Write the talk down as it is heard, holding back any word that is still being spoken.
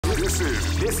This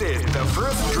is the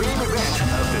first dream event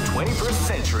of the 21st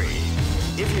century.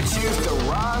 If you choose the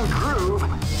wrong groove,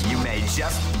 you may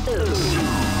just lose.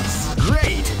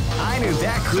 Great! I knew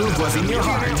that groove was in your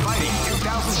heart. Fighting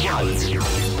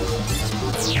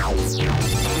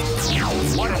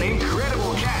 2001. What an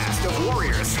incredible cast of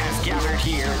warriors has gathered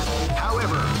here.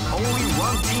 However, only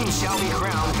one team shall be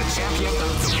crowned the champion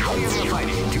of the Pioneer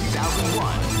Fighting 2001.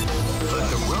 But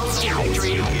the road to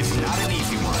victory is not an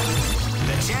easy one.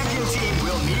 The champion team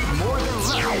will need more than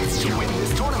luck to win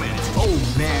this tournament. Oh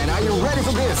man, are you ready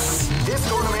for this? This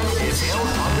tournament is held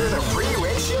under the free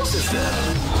ratio system.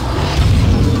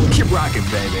 Keep rocking,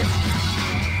 baby.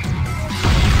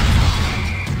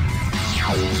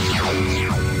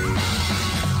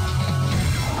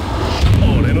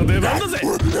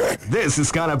 This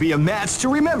is gonna be a match to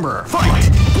remember. Fight!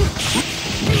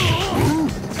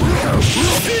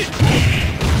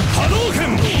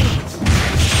 Hadouken!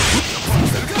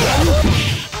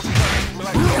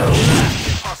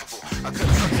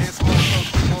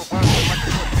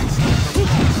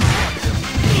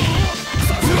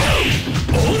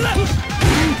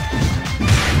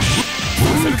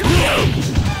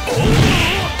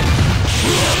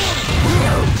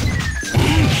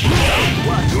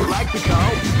 What, you like the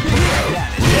call?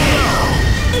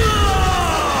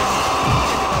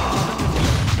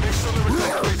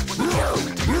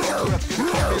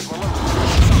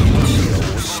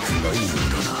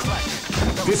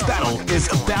 This battle is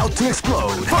about to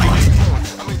explode. Fight!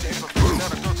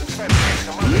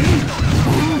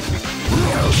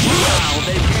 Wow,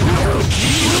 they came out with a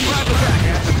surprise attack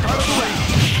at the start of the round.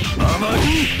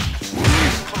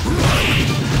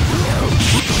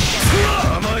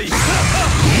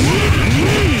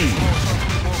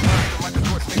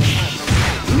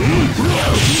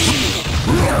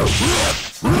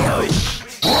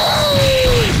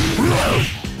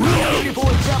 People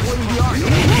are definitely the art.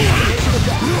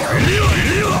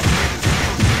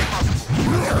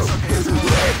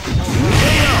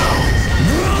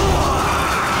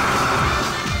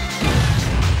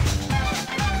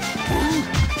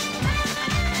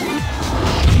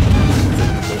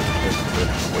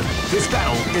 This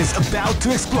battle is about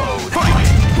to explode. Fight!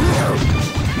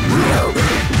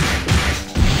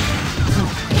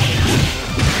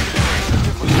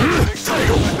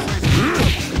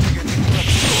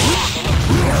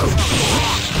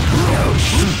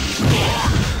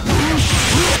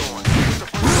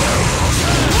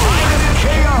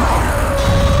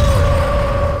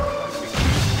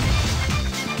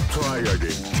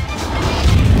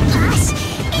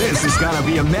 This is gonna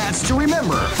be a match to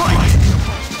remember. Fight!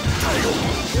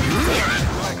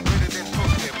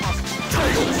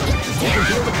 You can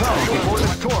feel the calm before the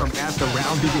storm as the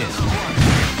round begins.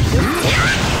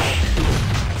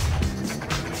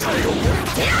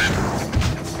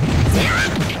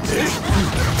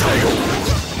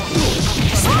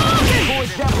 People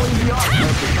is definitely the art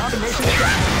of the combination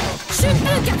attack.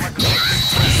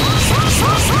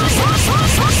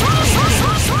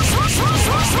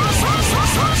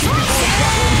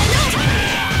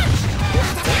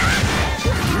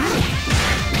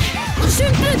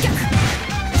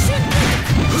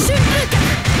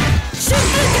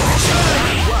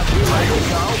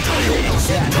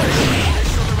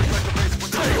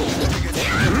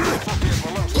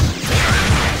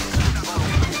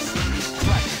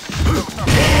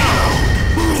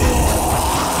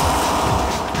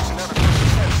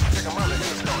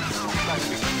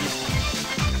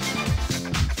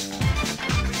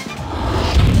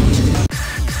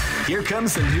 Here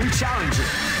comes a new challenger.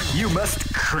 You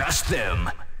must crush them.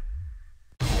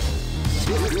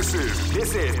 This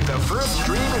is the first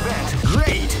dream event.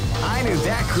 Great! I knew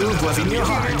that groove was in your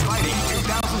heart. Fighting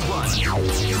 2001.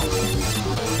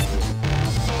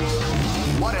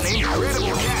 What an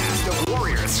incredible cast of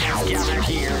warriors has gathered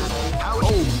here.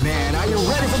 Oh man, are you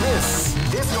ready for this?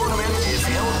 This tournament is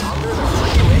held under the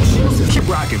free ratio system. Keep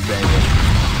rocking, baby.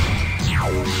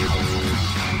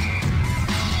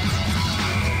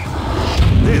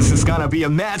 This is gonna be a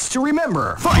match to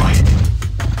remember. Fight!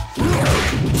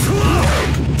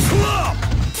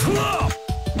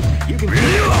 You can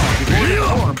feel the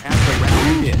form as the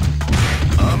round begins.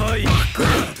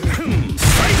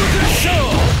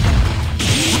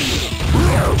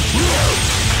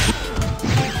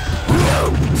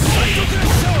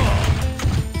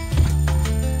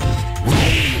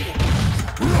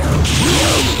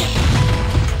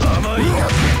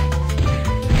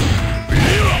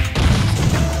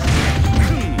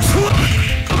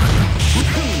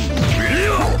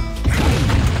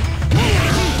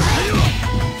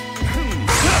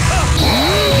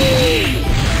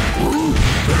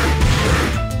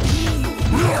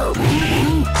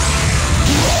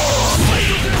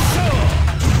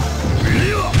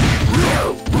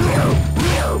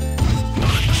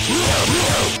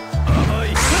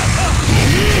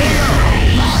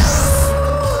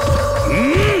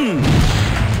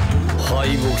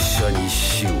 に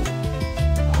しよう。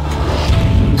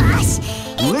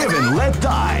 Live and let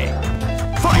die.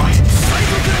 Fight!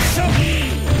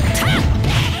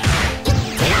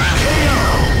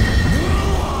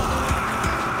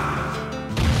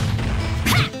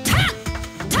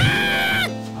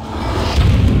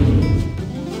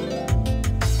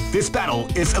 This battle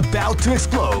is about to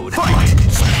explode. Fight!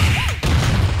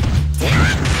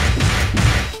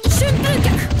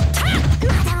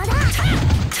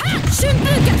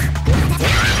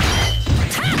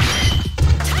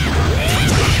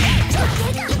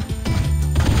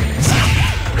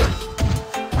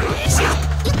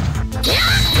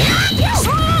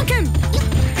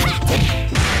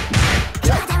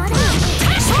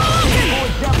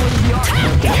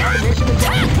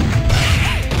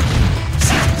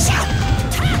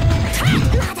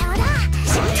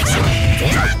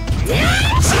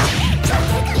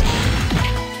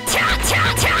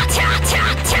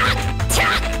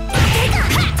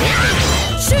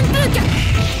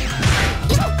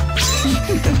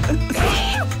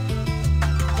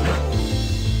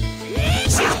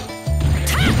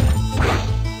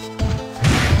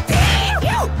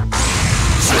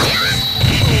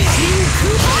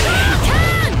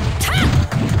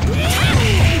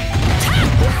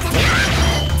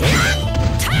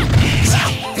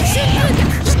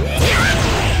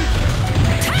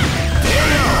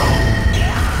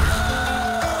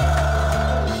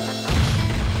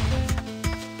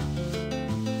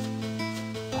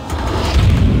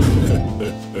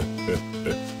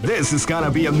 This is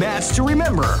gonna be a match to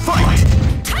remember. Fight!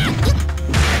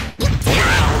 They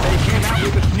came out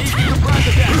with a sneaky surprise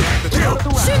attack at the top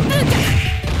of the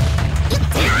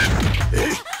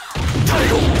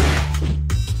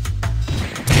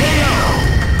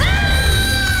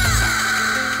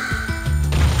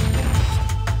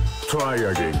Try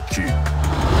again, kid.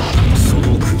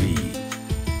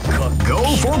 Go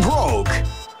for broke.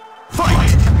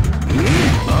 Fight!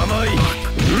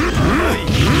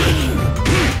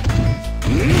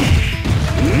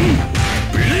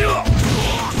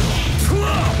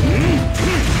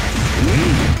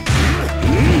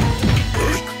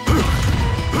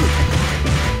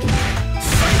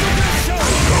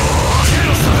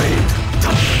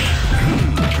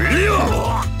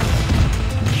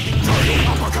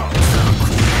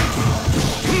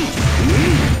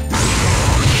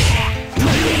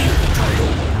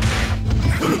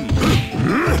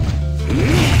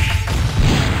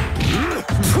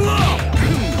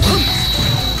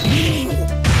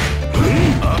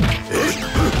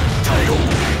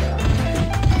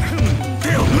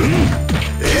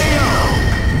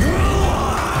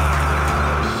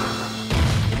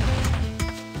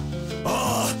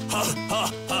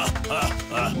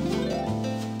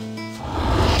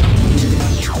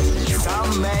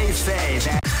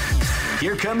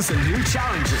 Here comes a new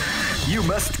challenger. You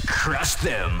must crush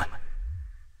them.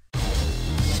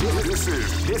 This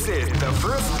is the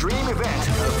first dream event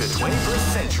of the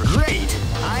 21st century. Great!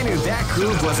 I knew that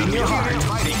groove was in your heart.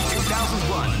 Fighting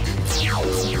 2001.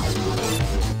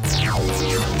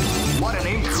 What an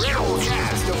incredible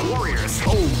cast of warriors.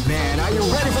 Oh man, are you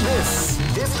ready for this?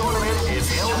 This tournament is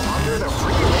held under the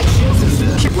free ratio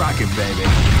system. Keep rocking, baby.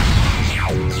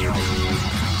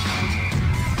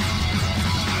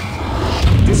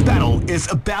 This battle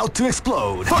is about to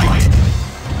explode. Fight!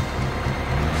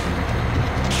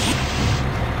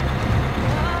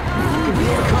 You can be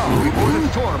calm before the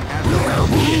storm as the round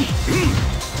begins.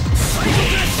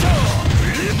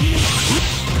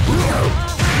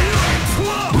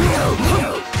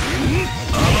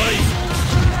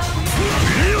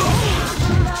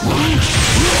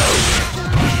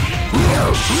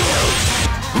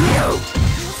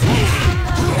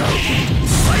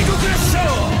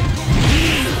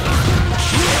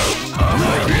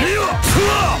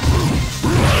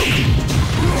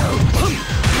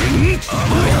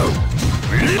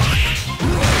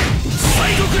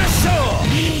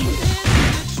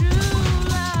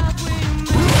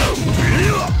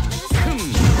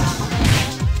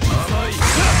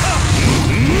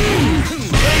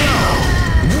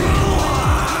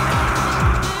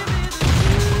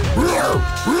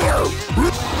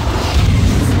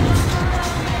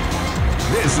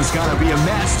 This is gonna be a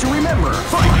match to remember.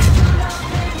 Fight!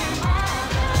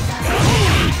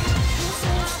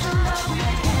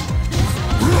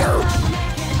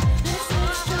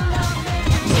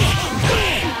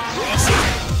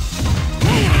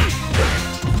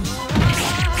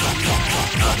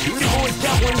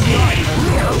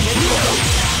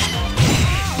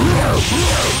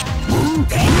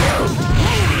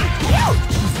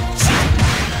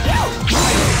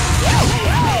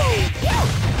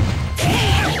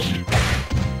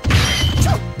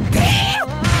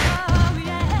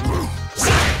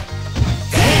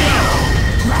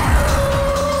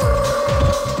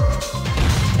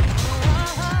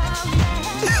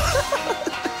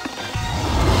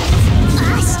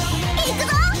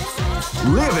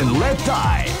 Live and let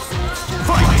die.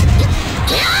 Fight!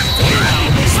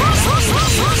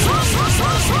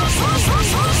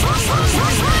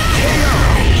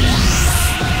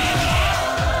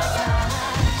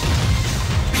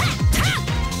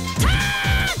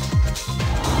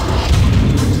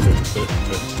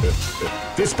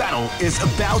 This battle is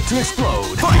about to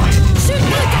explode. Fight! Wow,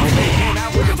 they came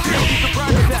out with a sneaky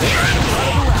surprise attack at the start of the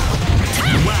round.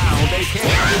 Wow, they came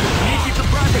out with a sneaky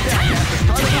surprise attack at the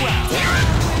start of the round.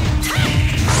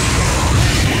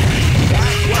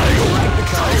 That's why you like the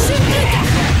color.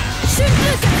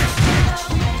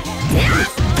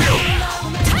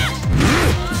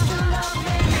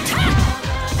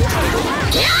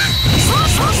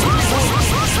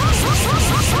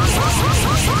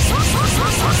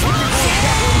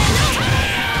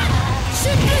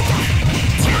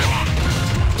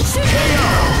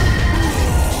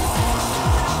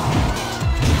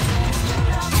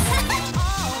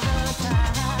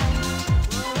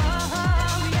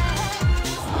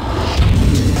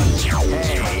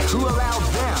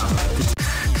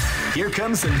 Here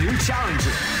comes a new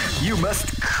challenger. You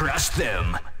must crush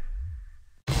them.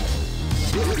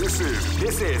 This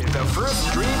is the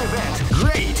first dream event.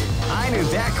 Great! I knew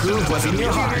that groove was in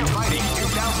your heart. Fighting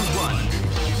 2001.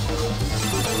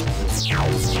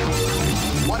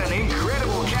 What an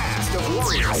incredible cast of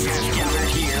warriors has gathered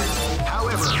here.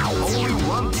 However, only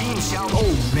one team shall...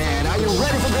 Oh man, are you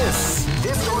ready for this?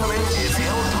 This tournament is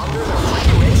held under the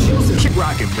regulations. Keep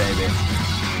rocking, baby.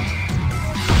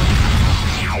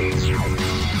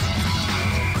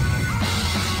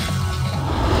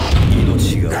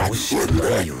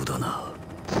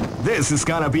 This is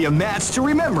gonna be a match to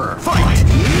remember. Fight!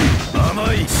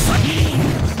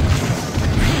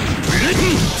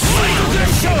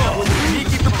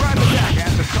 Sneaky surprise attack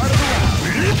at the start of the round.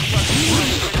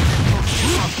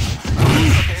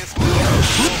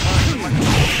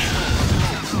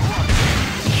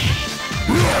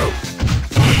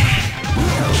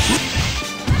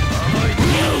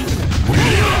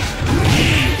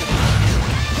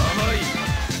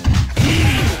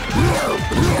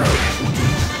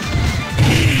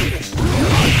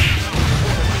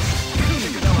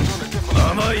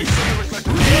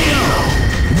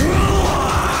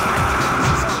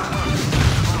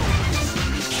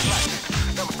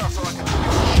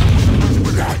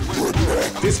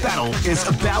 This battle is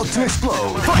about to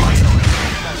explode. Fight!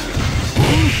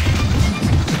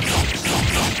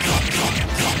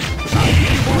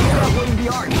 The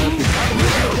art of the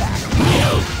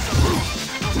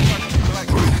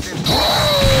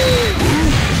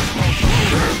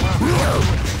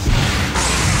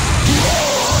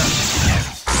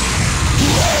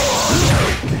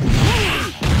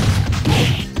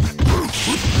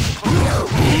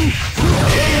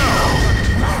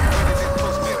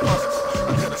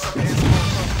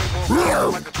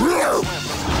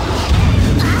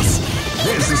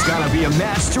This is gonna be a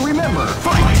match to remember.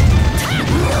 Fight!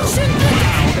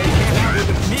 Wow, they came out with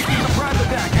a sneaky surprise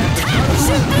attack at the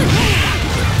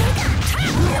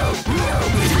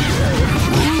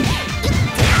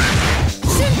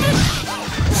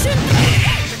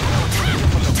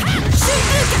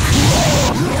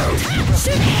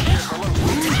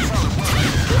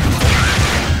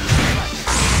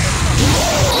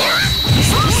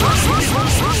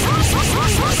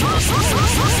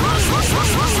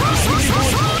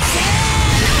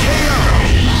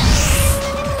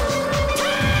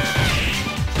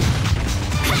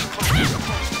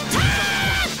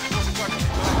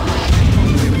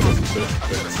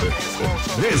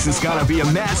This is gonna be a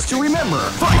match to remember.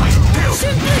 Fight!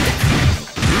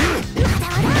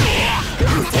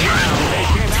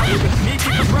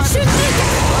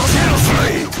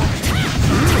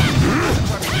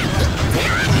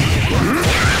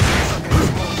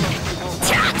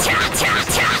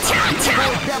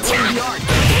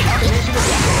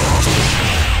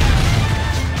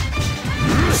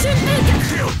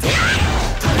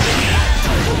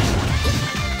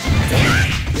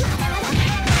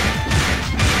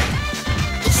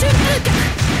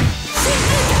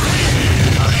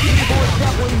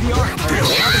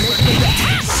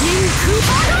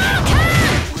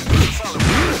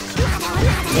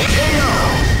 Hey,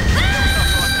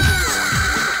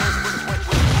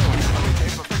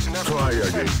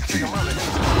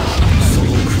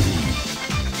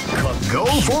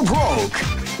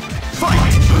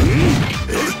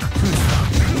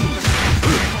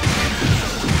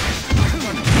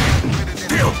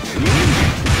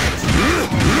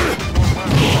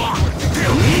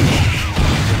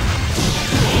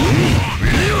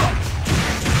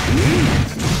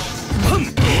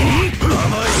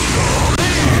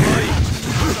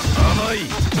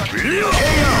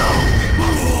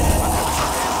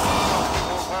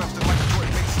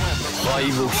 敗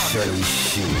北者に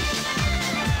死ぬ。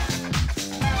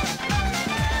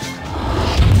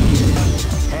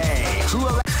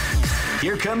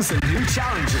 Here comes a new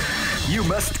challenger. You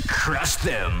must crush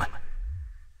them.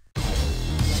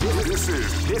 This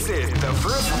is the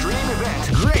first dream event.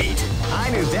 Great!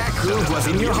 I knew that groove was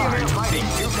in your heart. Fighting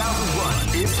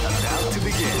 2001 is about to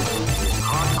begin.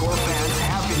 Hardcore fans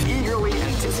have been eagerly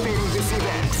anticipating this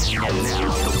event. And now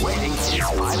the waiting is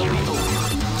finally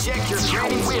over. Check your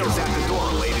training wheels at the door,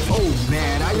 ladies. Oh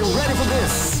man, are you ready for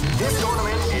this? This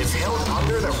tournament is held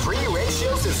under the free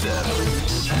ratio system.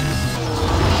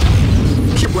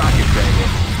 Keep rocking, baby.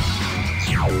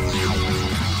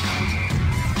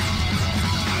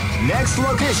 Next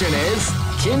location is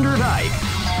Kinderdijk.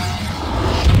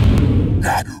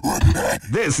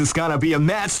 This is gonna be a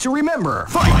match to remember.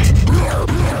 Fight!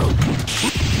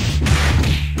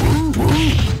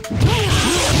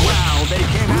 Wow, they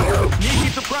came out with a sneaky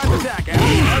surprise attack at the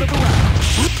start of the round.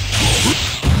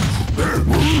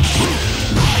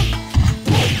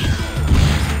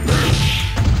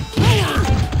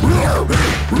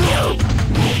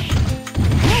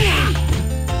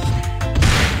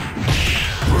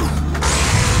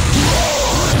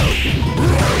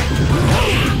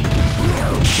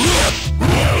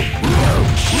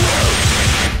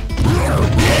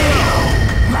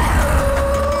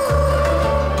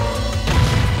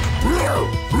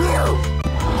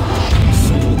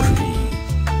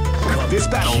 This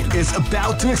battle is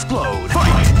about to explode.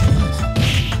 Fight!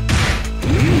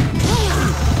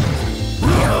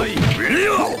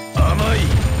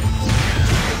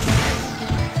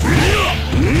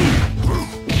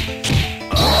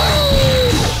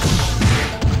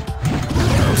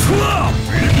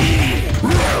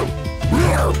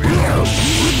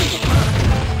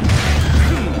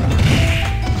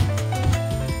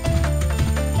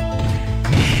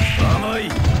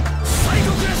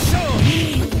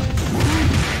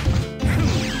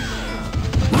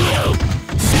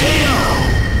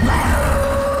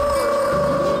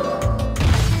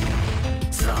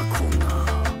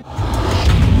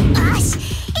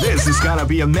 This is gonna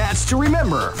be a match to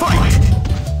remember. Fight!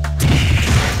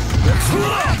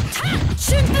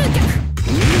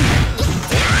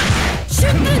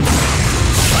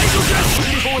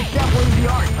 Definitely the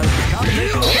art of the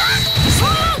combination.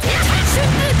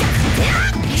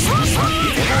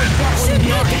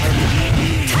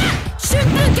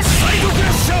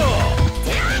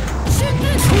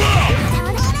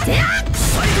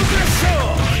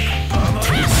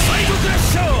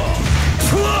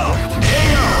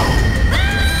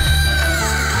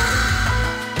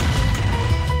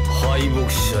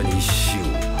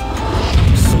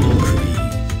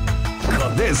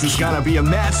 This is gonna be a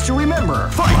match to remember.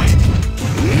 Fight!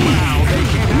 Wow, they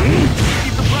came out to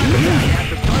keep the pride attack at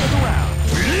the start of the round.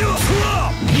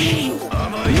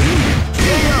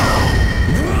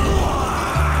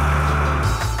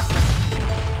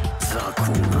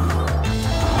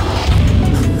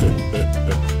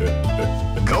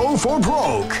 Go for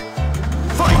broke.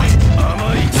 Fight! Wow,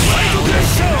 they came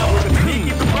out to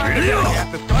keep the pride attack at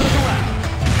the start of the round.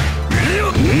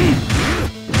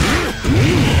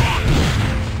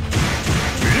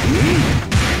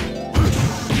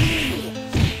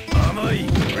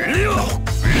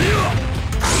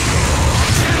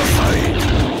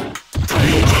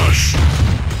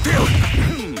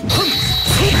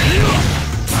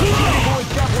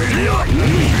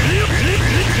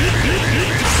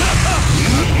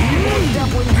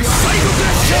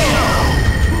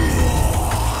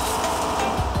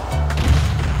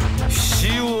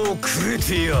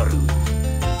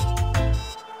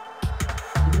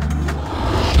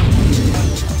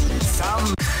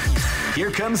 Here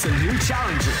comes a new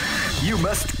challenger. You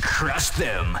must crush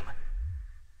them.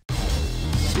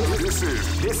 This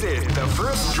is the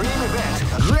first dream event.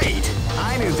 Great!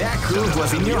 I knew that groove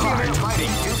was in your heart.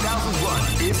 Fighting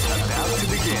 2001 is about to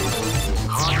begin.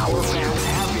 Hardcore fans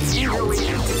have been eagerly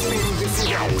anticipating this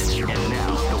event. And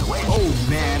now the way. Oh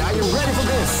man, are you ready for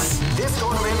this? This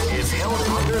tournament is held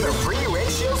under the free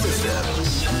ratio system.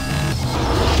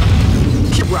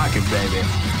 Keep rocking, baby.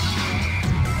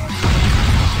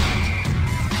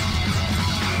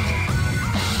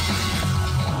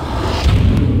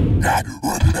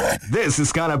 This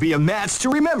is gonna be a match to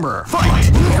remember.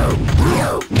 Fight!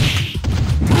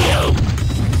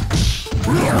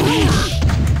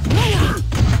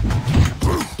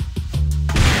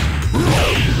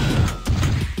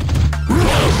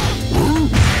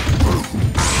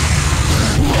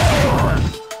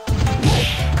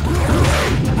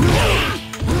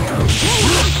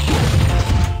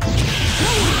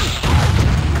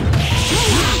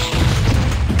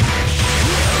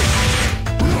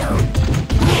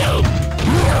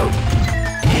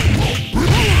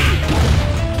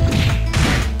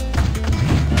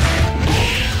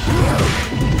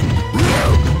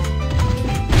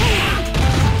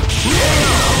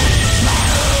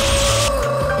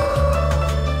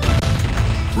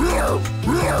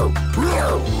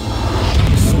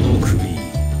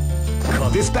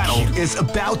 is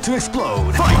about to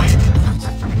explode. Fight!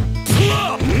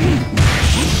 Wow,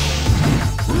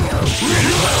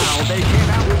 they came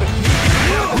out with a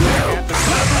at the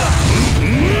top of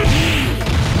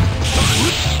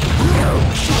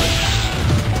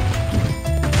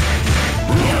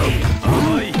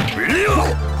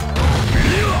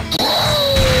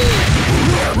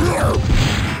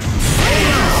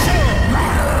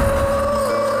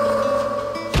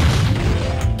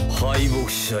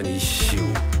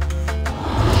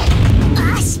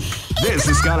This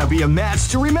is gonna be a match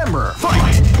to remember.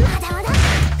 Fight!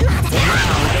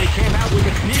 Wow, they came out with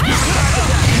a sneaky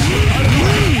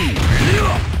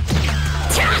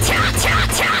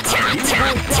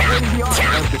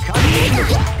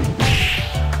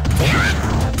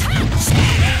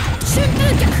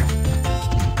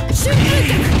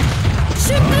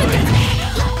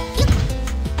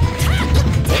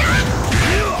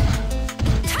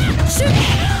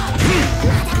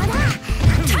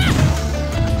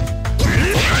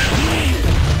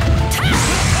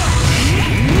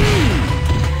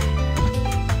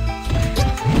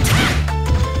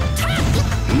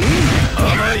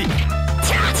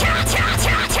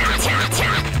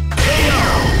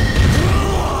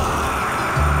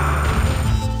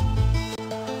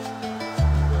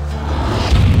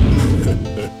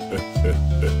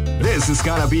This is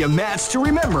gonna be a match to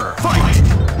remember. Fight!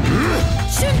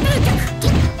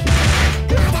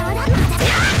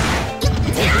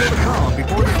 Feel the calm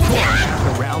before the storm as the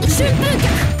round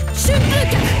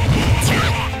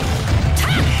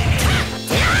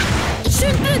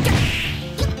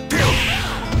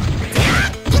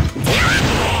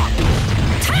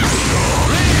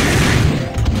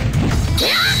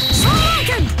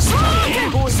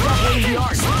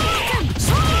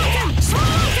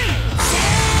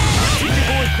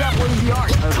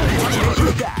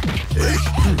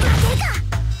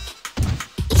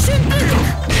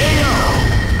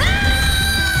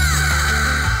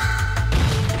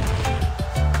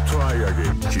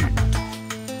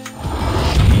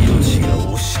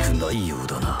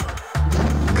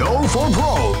Go for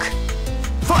broke!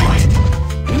 Fight!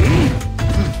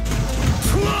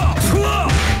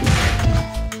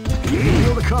 You can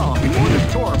feel the calm before the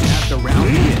storm as the round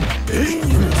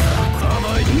begins.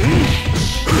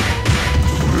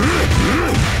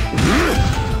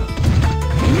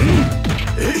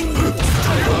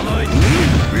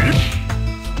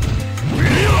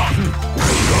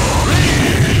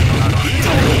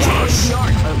 The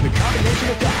art of the combination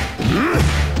attack.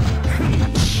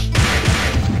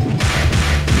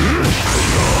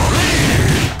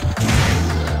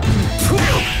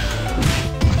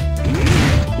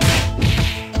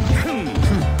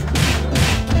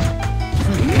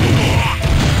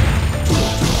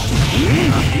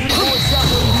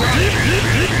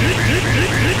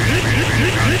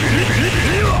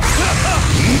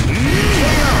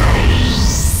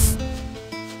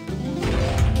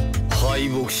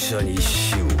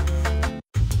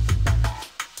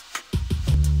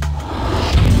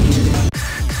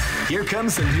 Here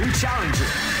comes a new challenger.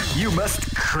 You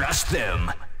must crush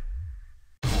them.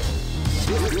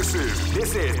 This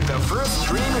is the first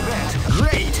dream event.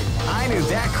 Great! I knew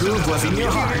that groove was in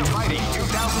your heart. Fighting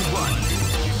 2001.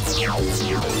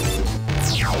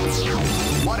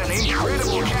 What an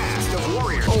incredible cast of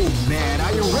warriors. Oh man,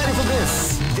 are you ready for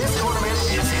this? This tournament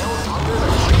is held under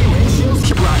the free ratios.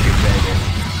 Keep rocking, baby.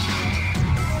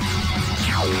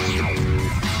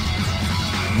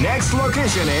 Next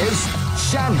location is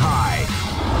Shanghai.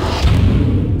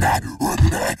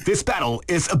 This battle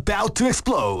is about to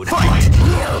explode. Fight!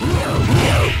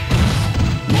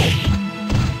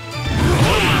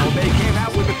 Wow, they came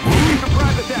out with a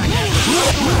surprise attack.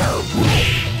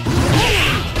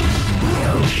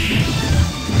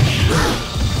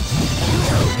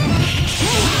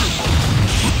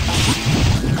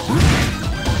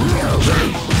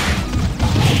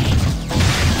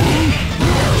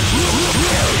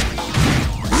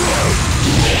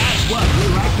 That's what we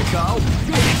like to call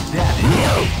Big Daddy.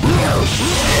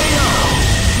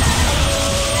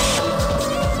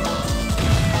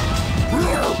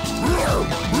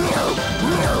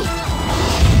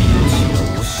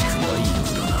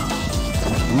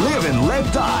 Live and let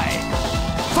die.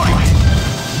 Fight!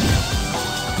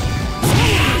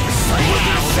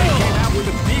 Wow, they came out with a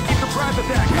sneaky surprise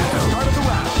attack at the start of the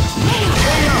round.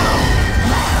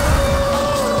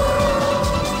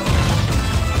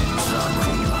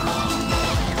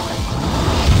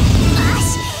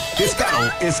 This battle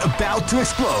is about to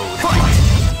explode. Fight!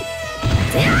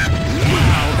 Wow,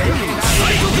 they came out with a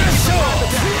sneaky surprise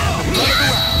attack at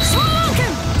the start of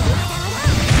the round.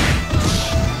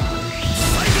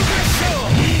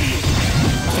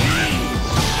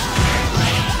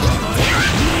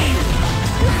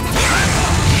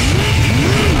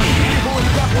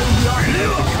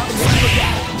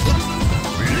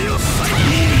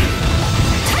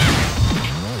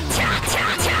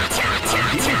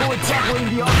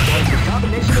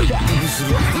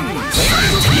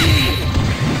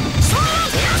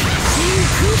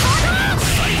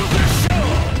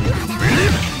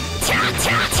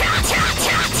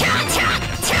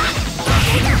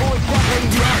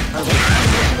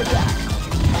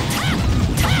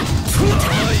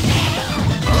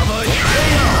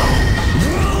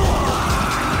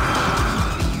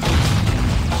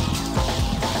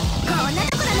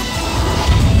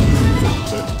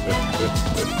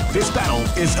 This battle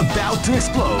is about to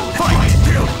explode. Fight!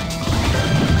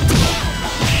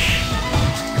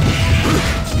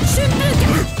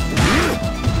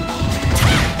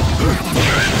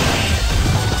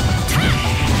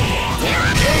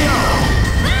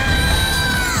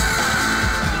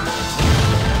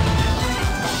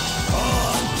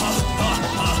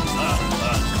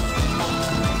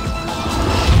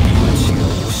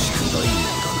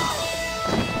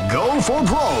 Go for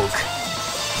broke.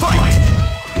 Fight!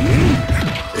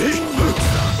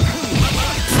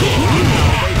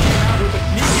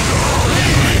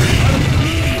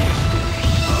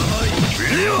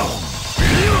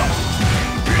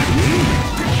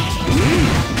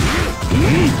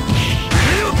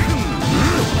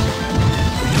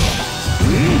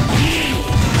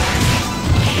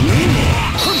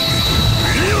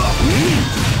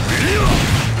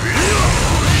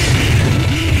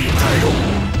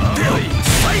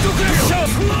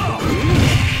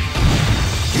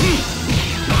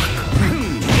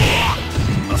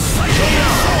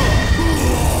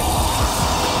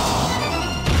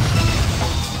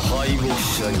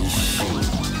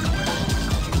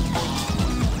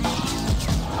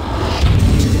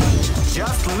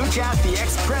 Just look at the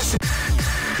expression.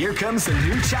 Here comes a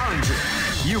new challenger.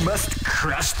 You must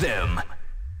crush them.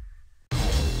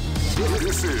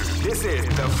 This is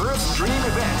the first dream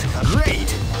event.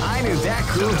 Great! I knew that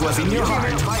groove was in your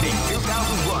heart. Fighting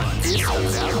 2001 is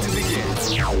about to begin.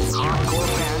 Hardcore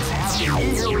fans have been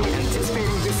eagerly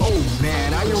anticipating this. Oh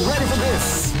man, are you ready for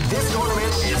this? This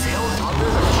tournament is held under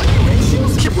the free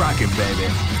ratios. Keep rocking, baby.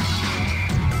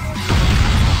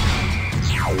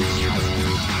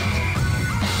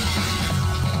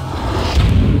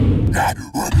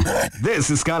 This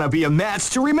is gonna be a match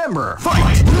to remember.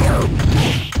 Fight!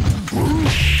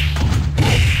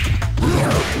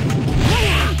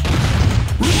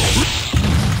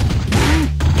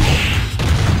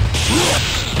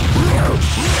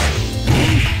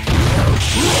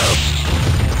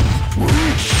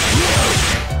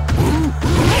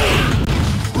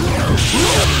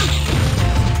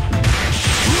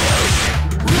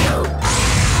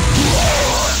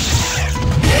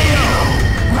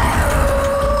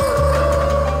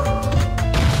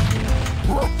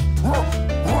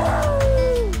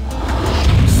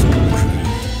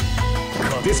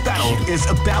 This battle is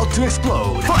about to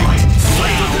explode. Fight!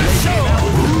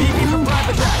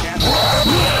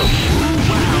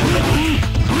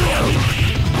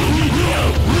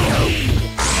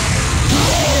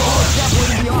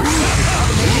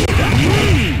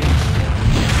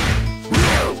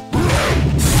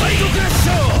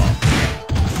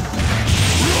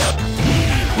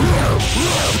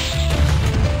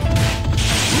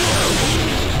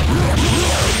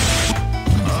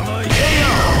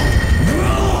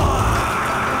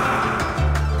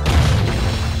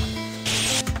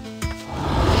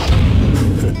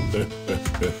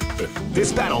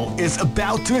 This battle is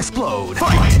about to explode.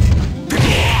 Fight!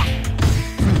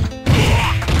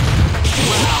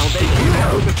 Wow, they came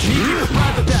out with a sneaky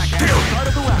surprise attack at the start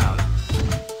of the round.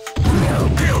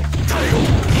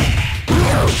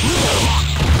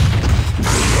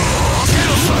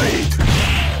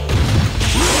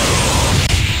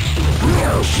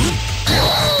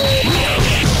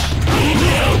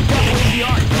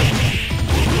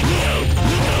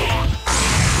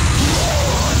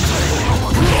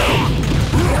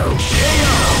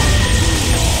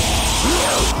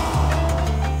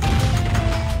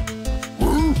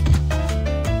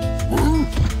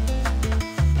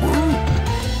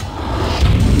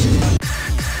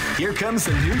 Here comes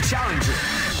a new challenger.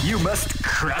 You must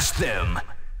crush them.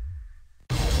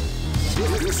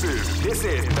 This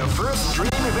is the first dream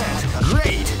event.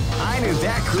 Great! I knew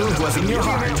that groove was in your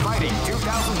heart. Fighting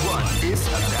 2001 is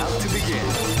about to begin.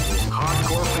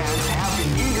 Hardcore fans have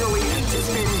been eagerly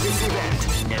anticipating this event,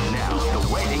 and now the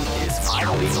waiting is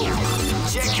finally over.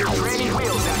 Check your training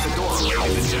wheels at the door,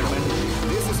 ladies and gentlemen.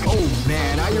 This is. Oh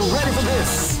man, are you ready for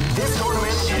this? This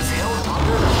tournament is held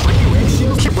under the free ratio.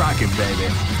 Keep rocking, baby.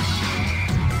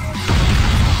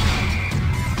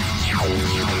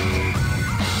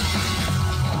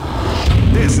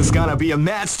 This is gonna be a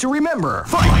match to remember.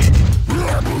 Fight!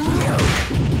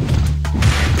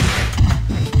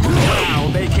 Wow,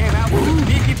 they came out with a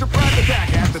sneaky surprise attack.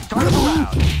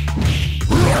 round.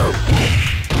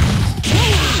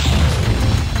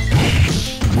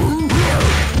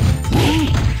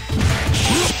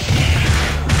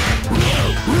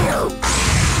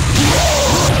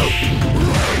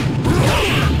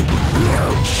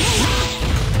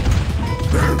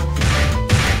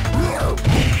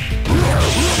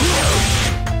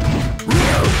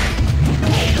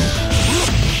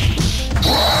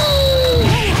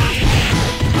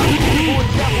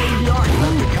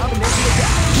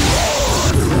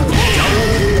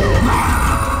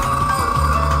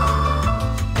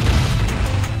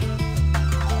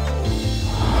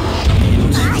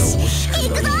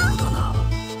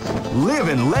 Live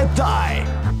and let die.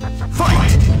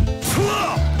 Fight!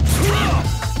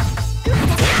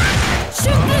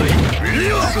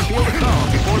 You can feel the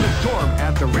calm before the storm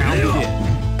as the round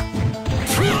begins.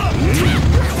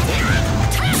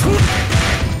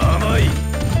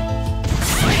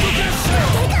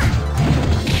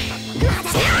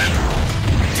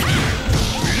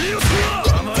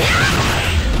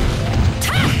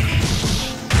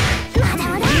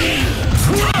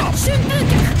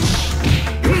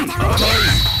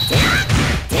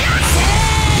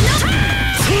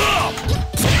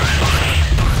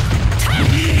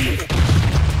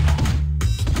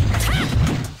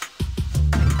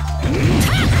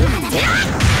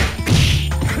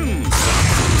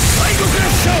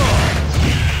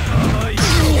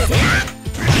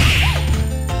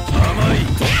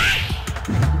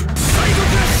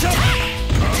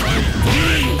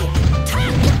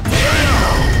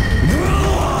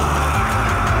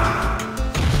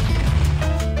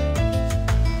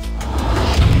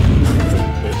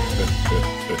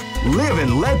 Live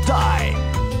and let die.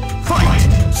 Fight!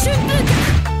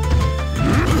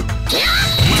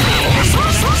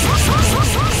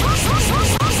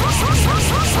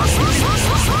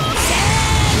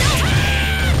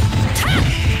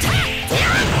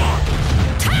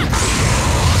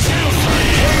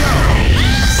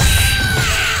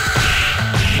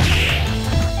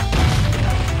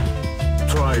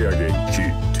 Try again,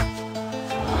 kid.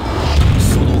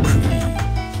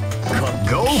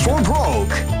 Go for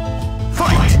broke.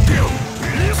 Fight!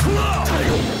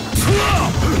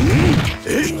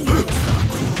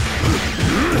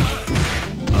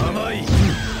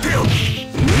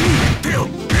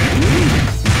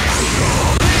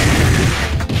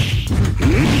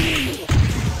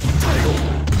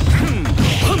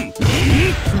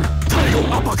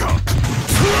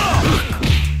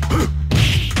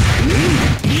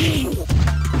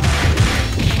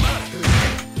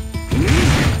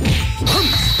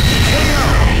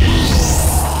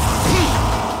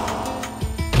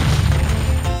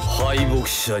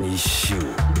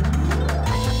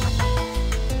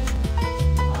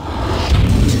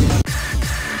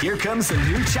 Here comes a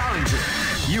new challenger.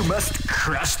 You must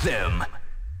crush them.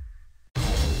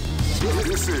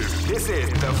 This is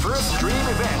the first dream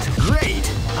event.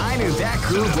 Great! I knew that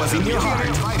groove was in your heart.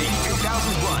 Fighting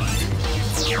 2001.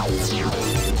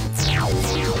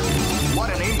 What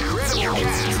an incredible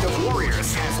cast of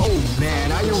warriors has. Oh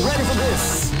man, are you ready for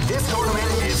this? This tournament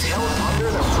is held under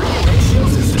the free ratio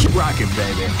system. Keep rocking,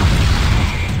 baby.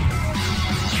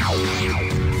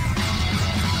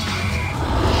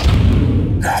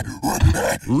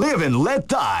 Live and let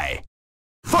die.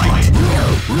 Fight!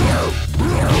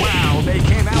 Wow, they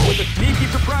came out with a sneaky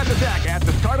surprise attack at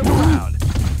the start of the round.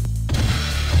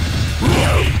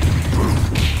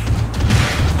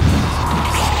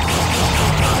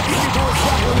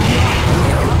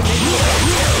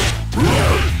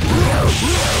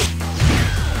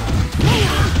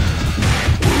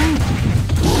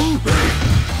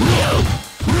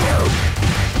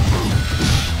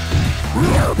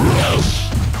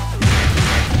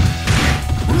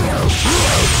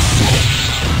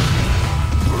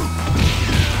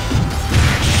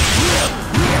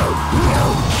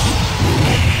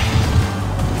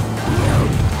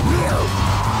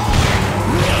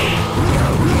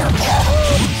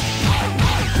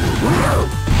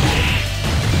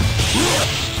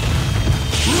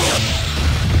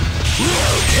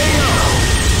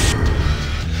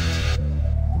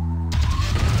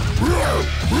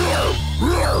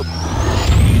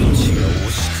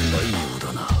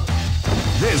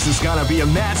 This is gonna be a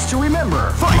match to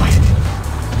remember. Fight!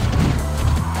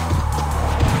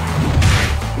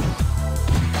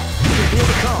 You can feel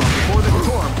the calm before the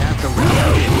storm at the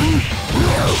round.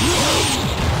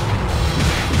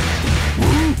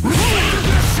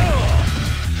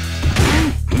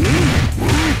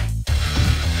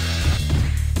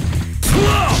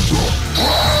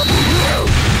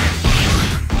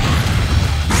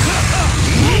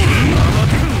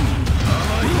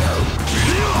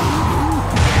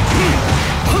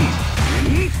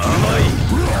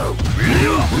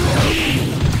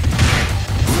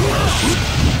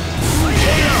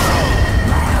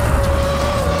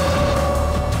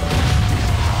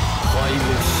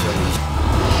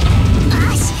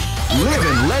 Live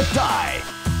and let die.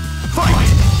 Fight!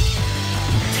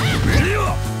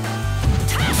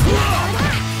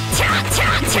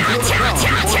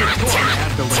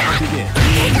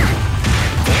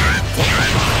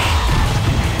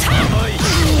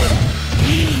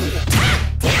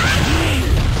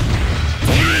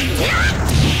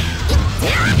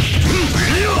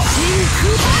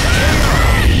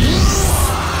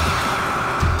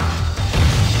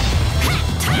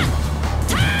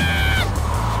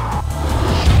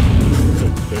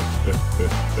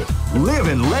 Live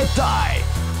and let die.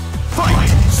 Fight!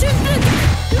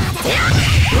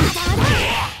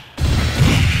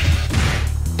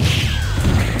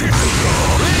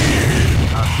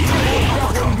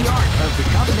 The art of the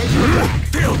combination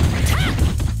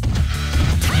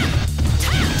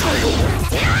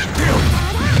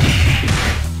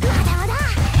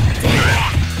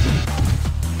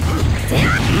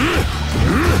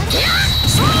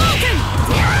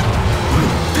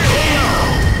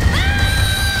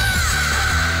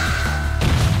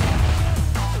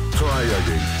Try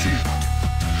again, cheat.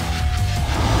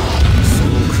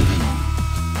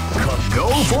 Go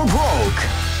for broke.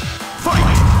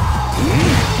 Fight!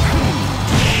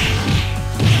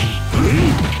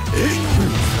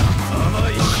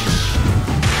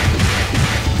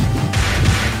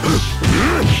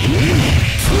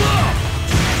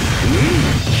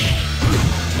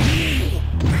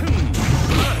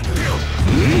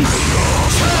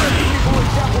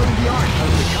 The art of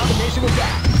the combination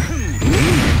attack.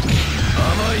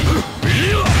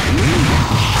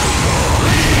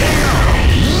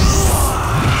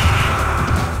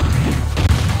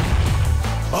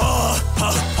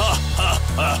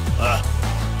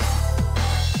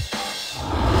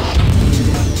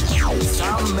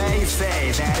 Some may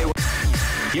say that it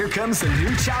was... Here comes a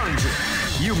new challenger.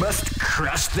 You must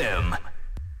crush them.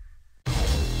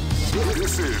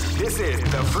 This is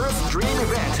the first dream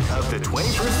event of the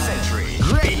 21st century.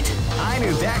 Great! I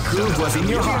knew that groove was in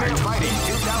your heart. Fighting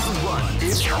 2001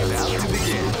 is about to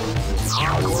begin.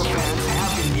 Hardcore fans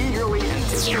have been eagerly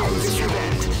anticipating this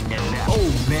event. And now,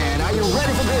 oh man, are you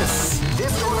ready for this?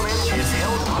 This tournament is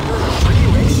held under the free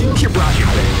ratio. Keep rocking,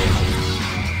 baby.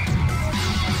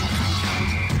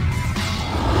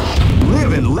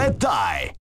 Live and let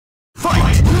die.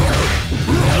 Fight!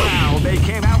 Wow, they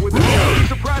came out with a huge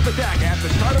surprise attack at the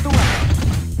start of the round.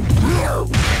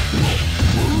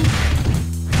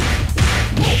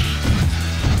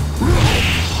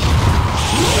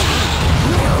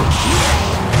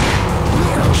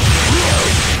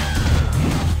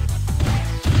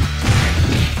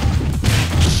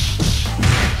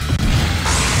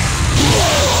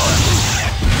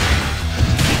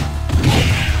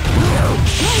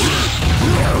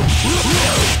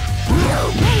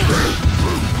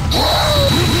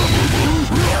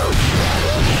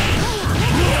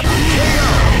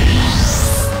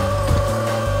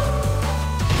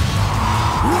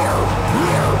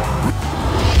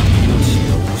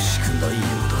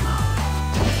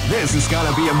 This is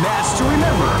gonna be a match to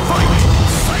remember. Fight!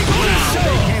 Wow,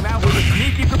 they came out with a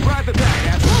sneaky surprise attack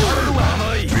at the start of the round.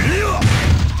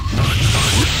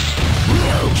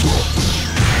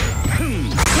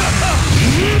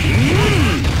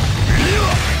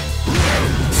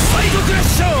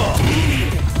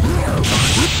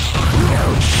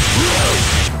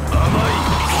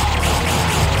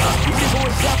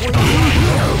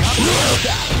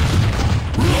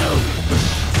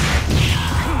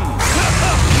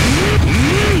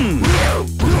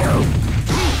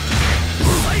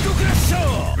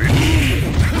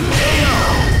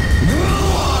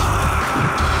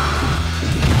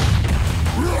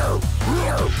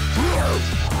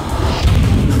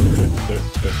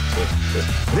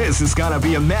 This is gonna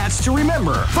be a match to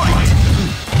remember. Fight!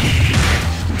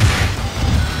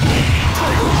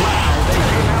 Wow, they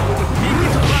came out with a sneaky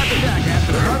surprise attack at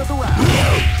the start of the round.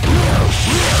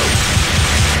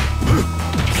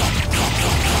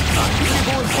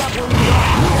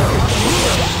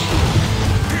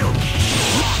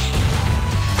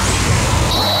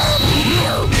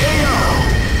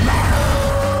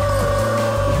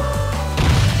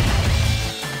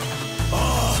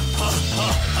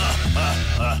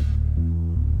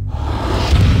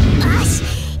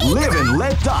 Live and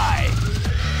let die.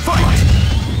 Fight!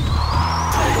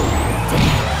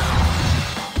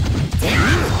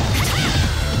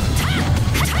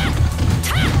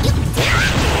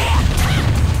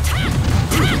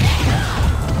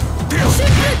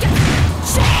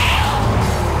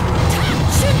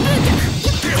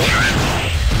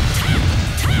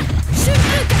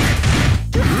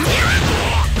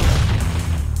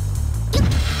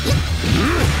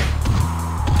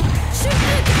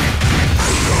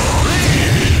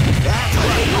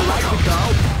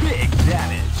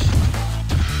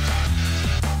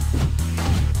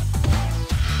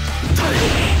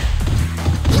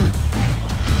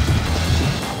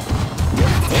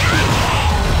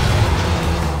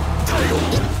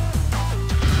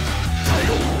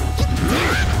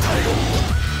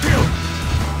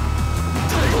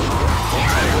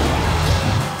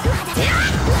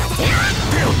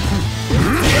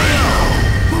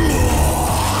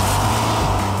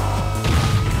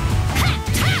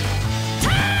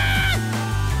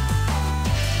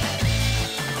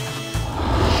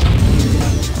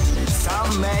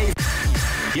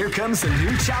 comes a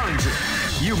new challenger.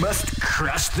 You must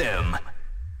crush them.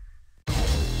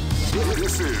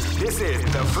 This is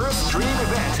the first dream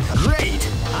event. Great!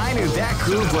 I knew that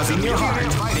groove was in your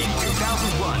heart. Fighting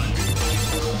 2001.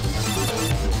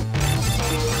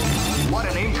 What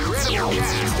an incredible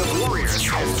cast of warriors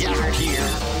has gathered here.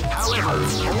 However,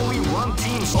 only one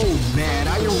team. Oh man,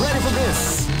 are you ready for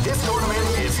this? This tournament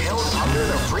is held under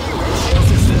the free ratio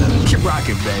system. Keep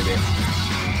rocking, baby.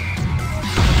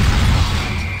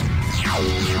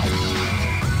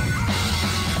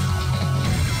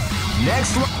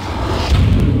 Next one.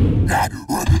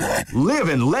 Live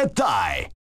and let die.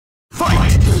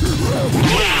 Fight!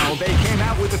 Wow, they came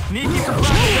out with a sneaky surprise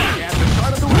attack at the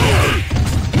start of the round.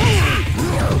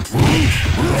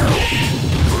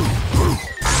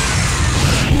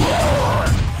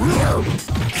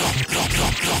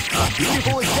 A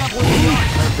beautiful example of the art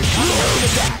of the counter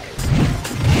attack.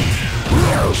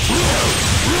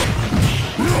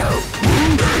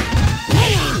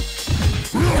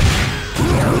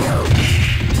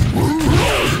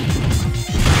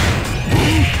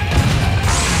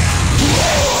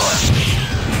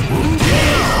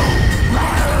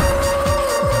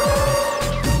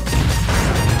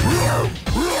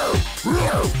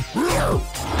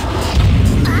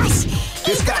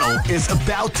 This battle is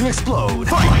about to explode.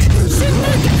 Fight! They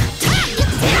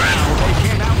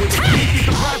came out with a sneaky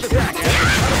surprise attack at the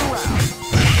start of the round.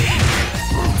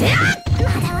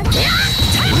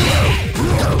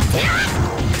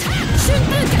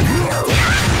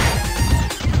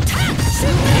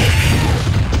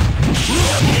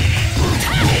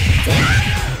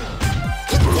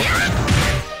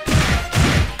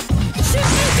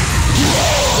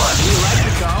 What, you like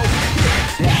to go?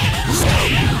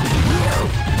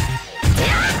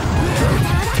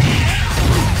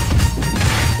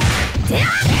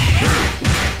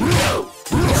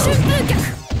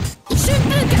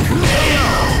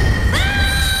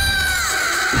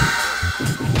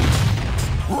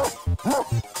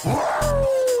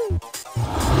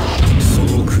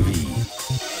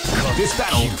 This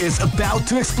battle is about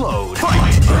to explode.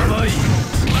 Fight!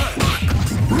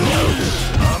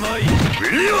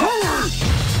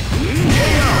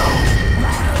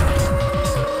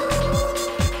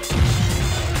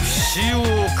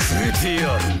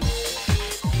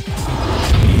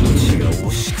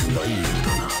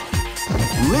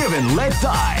 Live and let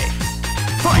die.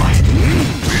 Fight!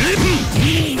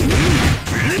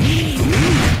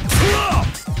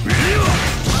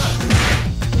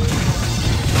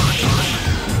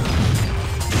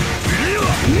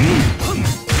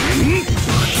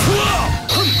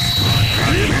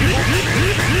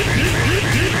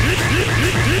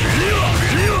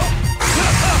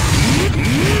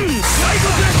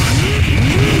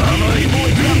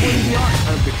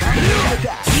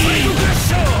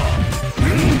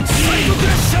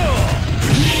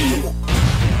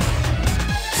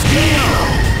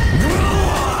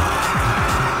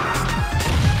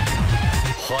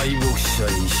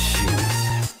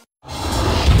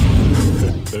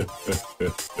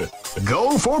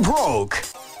 Go for broke.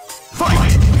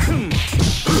 Fight!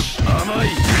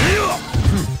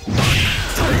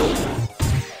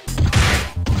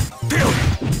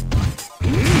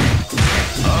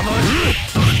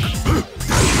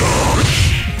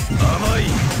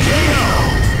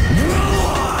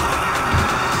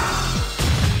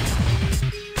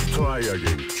 Try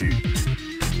again, Chief.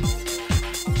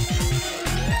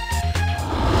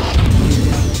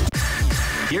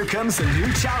 Here comes a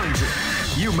new challenger.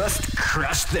 You must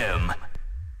crush them.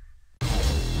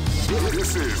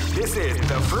 This is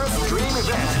the first dream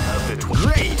event of the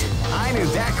Great! I knew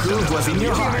that groove was in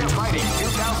your heart. Fighting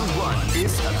 2001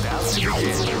 is about to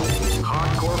begin.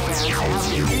 Hardcore fans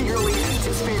have been eagerly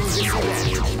anticipating this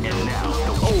event. And now,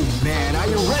 oh man, are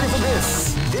you ready for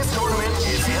this? This tournament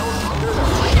is held under the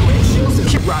free ratio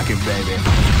system. Keep rocking, baby.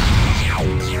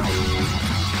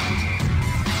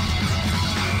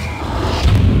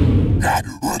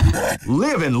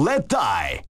 Live and let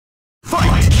die.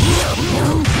 Fight!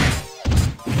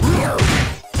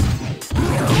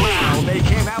 Wow, they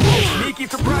came out with a sneaky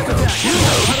surprise attack.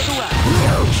 Out of the round.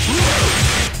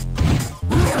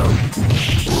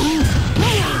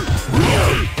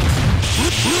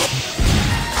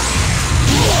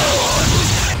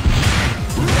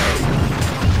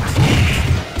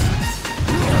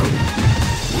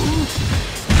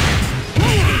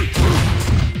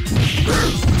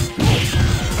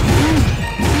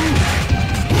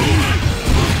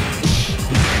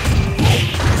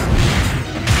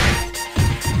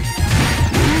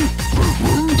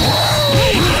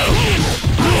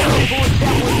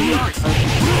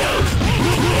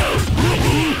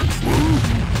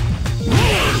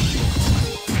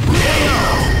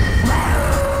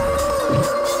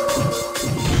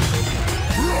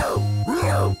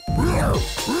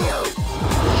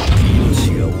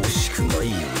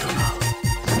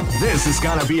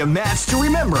 be a match to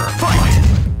remember. Fight!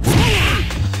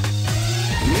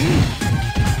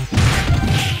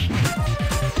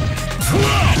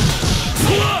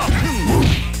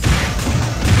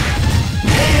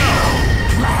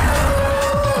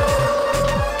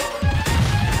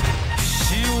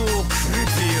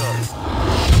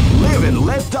 Live and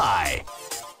let die.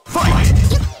 Fight!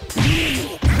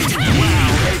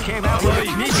 Wow, they came out with a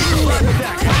sneaky surprise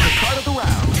attack at the start of the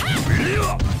round.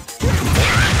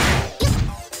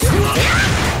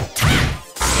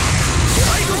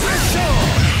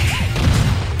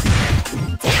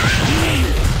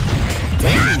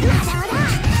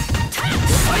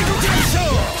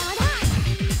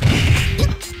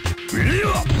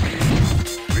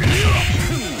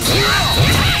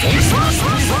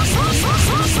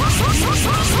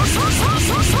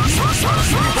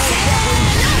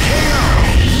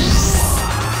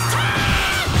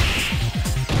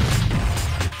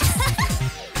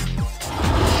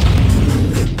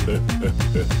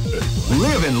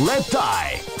 Live and let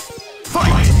die.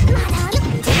 Fight!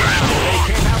 They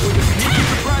came out with a sneaky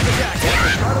surprise attack at the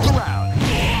start of the round.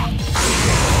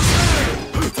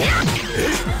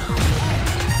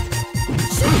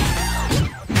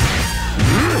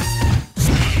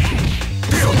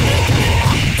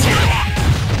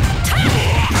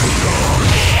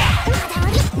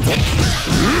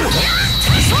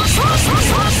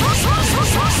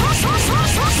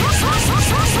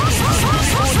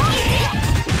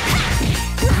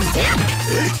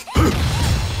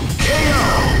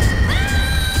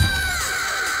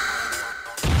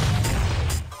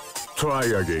 Try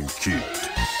again, kid.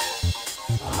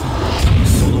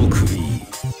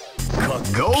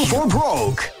 Go for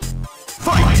broke.